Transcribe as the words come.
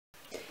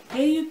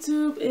Hey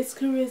YouTube, it's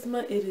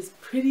Charisma. It is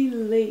pretty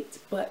late,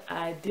 but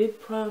I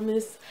did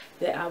promise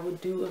that I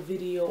would do a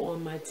video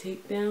on my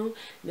takedown.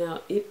 Now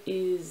it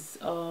is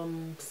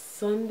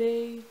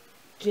Sunday,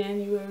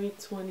 January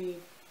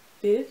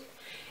 25th,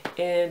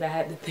 and I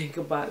had to think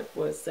about it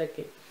for a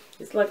second.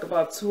 It's like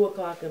about 2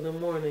 o'clock in the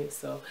morning,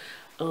 so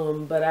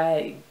but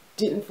I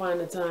didn't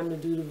find the time to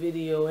do the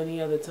video any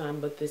other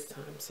time but this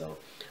time. So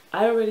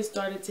I already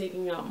started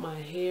taking out my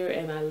hair,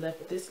 and I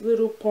left this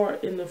little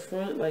part in the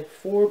front, like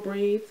 4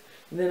 braids.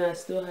 And then I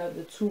still have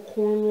the 2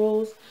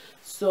 cornrows.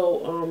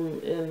 So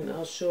and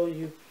I'll show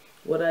you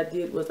what I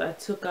did was I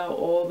took out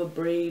all the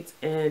braids,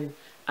 and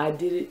I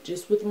did it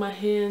just with my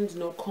hands,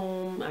 no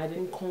comb. I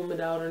didn't comb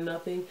it out or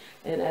nothing.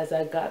 And as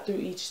I got through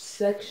each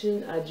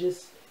section, I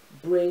just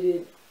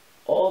braided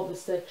all the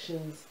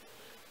sections.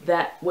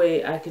 That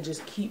way I could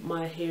just keep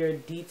my hair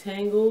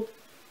detangled,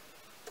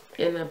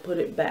 and I put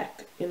it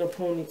back in a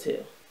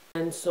ponytail.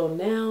 And so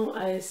now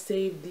I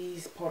saved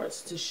these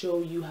parts to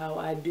show you how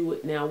I do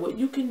it. Now what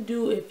you can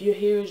do if your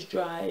hair is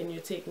dry and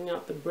you're taking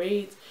out the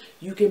braids,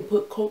 you can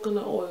put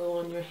coconut oil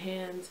on your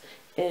hands,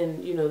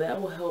 and you know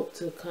that will help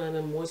to kind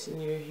of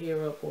moisten your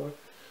hair up, or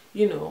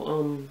you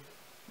know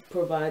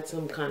provide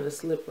some kind of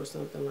slip or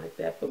something like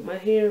that. But my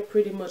hair,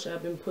 pretty much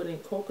I've been putting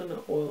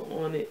coconut oil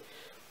on it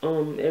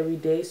every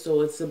day,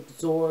 so it's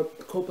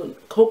absorbed.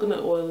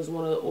 Coconut oil is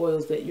one of the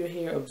oils that your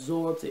hair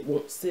absorbs. It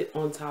won't sit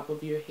on top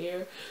of your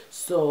hair,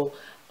 so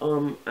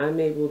I'm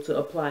able to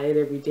apply it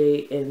every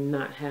day and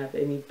not have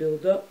any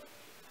buildup.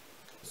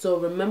 So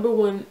remember,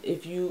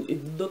 if you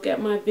look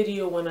at my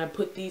video when I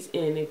put these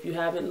in, if you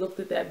haven't looked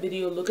at that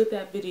video, look at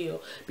that video,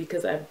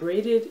 because I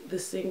braided the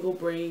single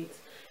braids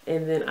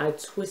and then I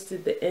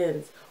twisted the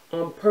ends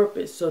on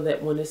purpose, so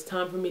that when it's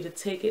time for me to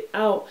take it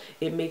out,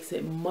 it makes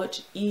it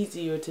much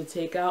easier to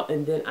take out,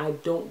 and then I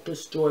don't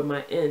destroy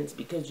my ends,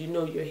 because you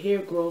know your hair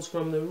grows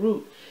from the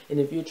root, and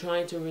if you're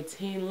trying to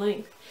retain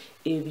length,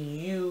 if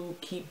you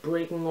keep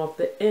breaking off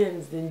the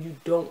ends, then you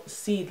don't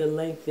see the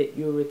length that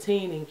you're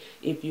retaining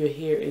if your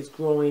hair is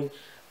growing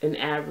an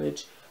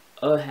average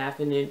of ½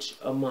 an inch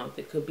a month.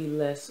 It could be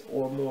less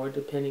or more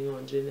depending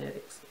on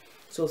genetics.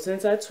 So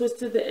since I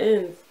twisted the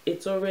ends,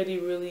 it's already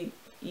really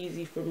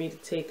easy for me to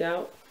take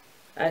out.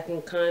 I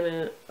can kind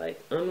of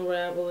like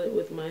unravel it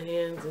with my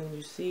hands, and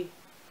you see.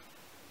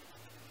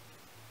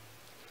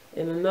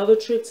 And another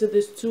trick to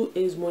this too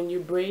is when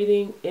you're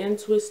braiding and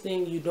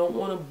twisting, you don't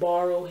want to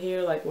borrow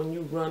hair, like when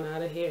you run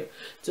out of hair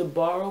to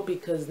borrow,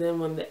 because then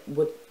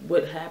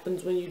what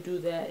happens when you do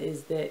that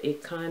is that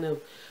it kind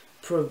of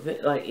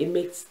it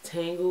makes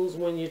tangles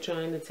when you're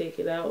trying to take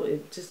it out.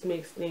 It just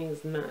makes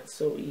things not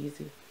so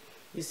easy.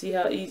 You see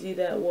how easy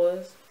that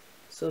was?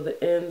 So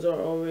the ends are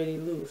already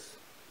loose.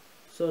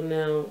 So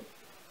now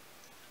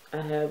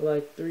I have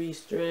like 3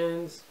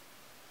 strands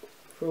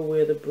for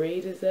where the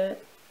braid is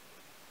at.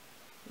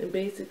 And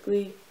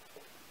basically,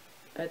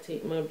 I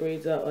take my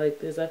braids out like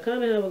this. I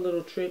kind of have a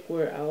little trick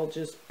where I'll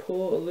just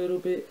pull a little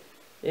bit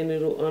and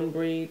it'll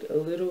unbraid a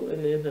little,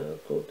 and then I'll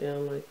go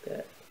down like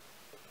that.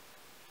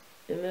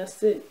 And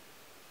that's it.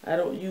 I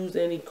don't use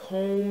any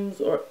combs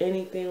or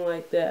anything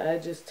like that. I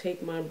just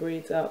take my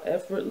braids out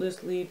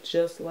effortlessly,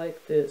 just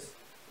like this.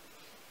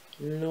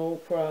 No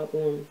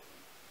problem.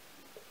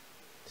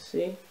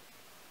 See?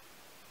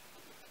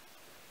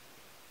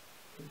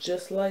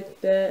 Just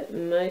like that,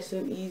 nice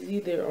and easy.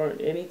 There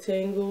aren't any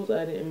tangles.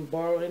 I didn't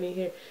borrow any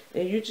hair.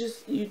 And you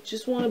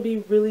just want to be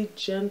really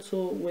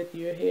gentle with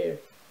your hair.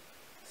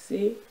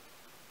 See?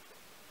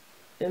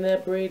 And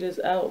that braid is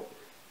out.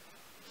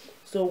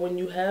 So when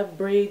you have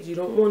braids, you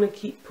don't want to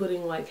keep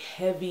putting like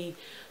heavy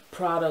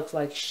products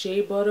like shea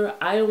butter.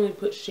 I only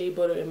put shea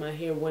butter in my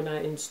hair when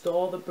I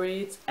install the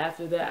braids.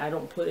 After that, I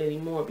don't put any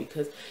more,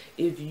 because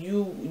if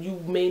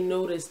you may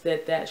notice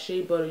that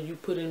shea butter you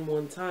put in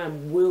one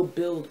time will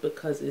build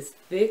because it's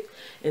thick,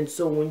 and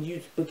so when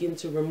you begin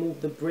to remove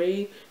the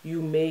braid,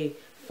 you may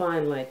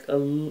find like a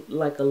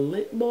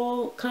lint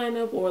ball kind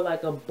of, or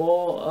like a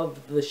ball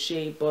of the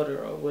shea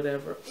butter or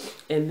whatever,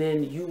 and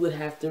then you would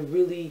have to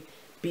really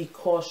be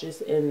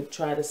cautious and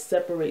try to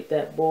separate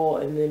that ball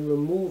and then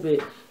remove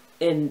it,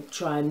 and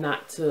try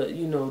not to,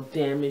 you know,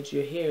 damage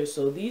your hair.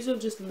 So these are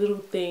just little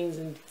things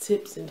and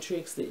tips and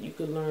tricks that you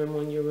can learn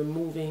when you're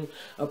removing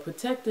a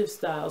protective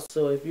style.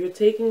 So if you're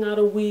taking out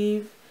a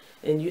weave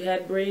and you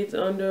had braids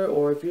under,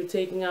 or if you're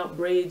taking out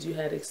braids, you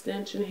had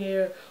extension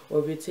hair,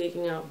 or if you're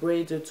taking out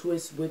braids or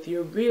twists with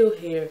your real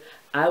hair,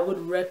 I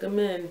would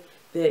recommend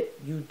that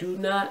you do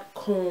not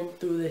comb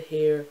through the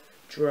hair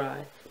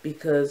dry.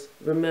 Because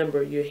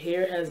remember, your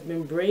hair has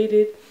been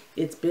braided,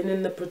 it's been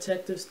in the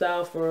protective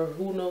style for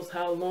who knows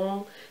how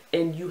long,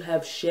 and you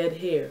have shed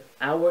hair.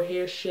 Our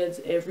hair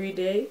sheds every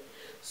day.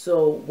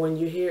 So when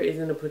your hair is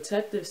in a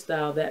protective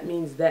style, that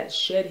means that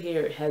shed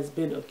hair has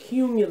been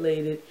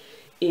accumulated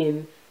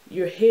in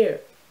your hair.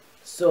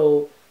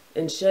 So,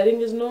 and shedding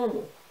is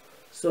normal.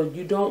 So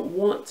you don't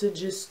want to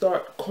just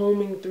start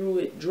combing through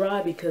it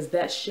dry, because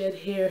that shed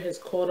hair has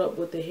caught up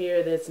with the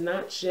hair that's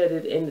not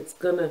shedded, and it's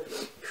gonna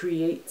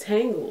create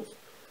tangles.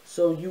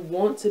 So you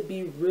want to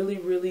be really,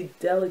 really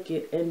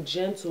delicate and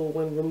gentle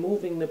when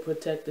removing the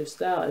protective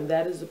style. And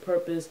that is the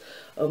purpose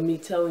of me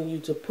telling you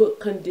to put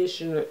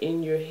conditioner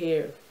in your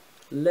hair.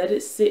 Let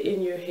it sit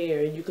in your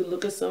hair. And you can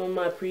look at some of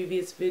my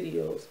previous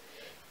videos.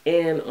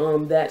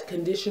 And that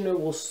conditioner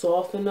will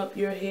soften up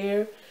your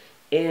hair.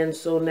 And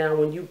so now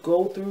when you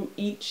go through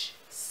each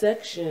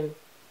section,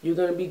 you're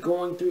going to be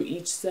going through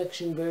each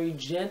section very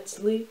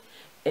gently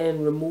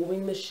and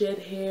removing the shed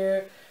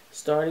hair,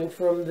 starting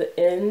from the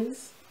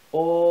ends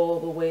all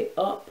the way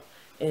up,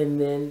 and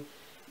then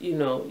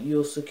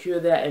you'll secure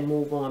that and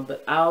move on.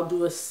 But I'll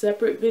do a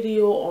separate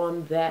video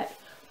on that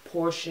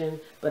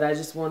portion, but I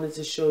just wanted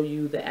to show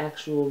you the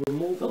actual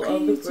removal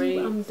of the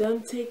braids. I'm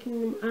done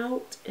taking them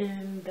out,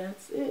 and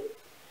that's it.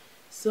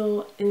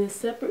 So in a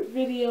separate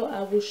video,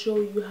 I will show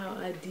you how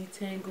I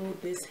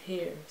detangle this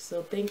hair.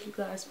 So thank you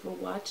guys for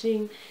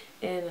watching,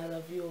 and I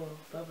love you all.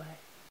 Bye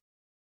bye.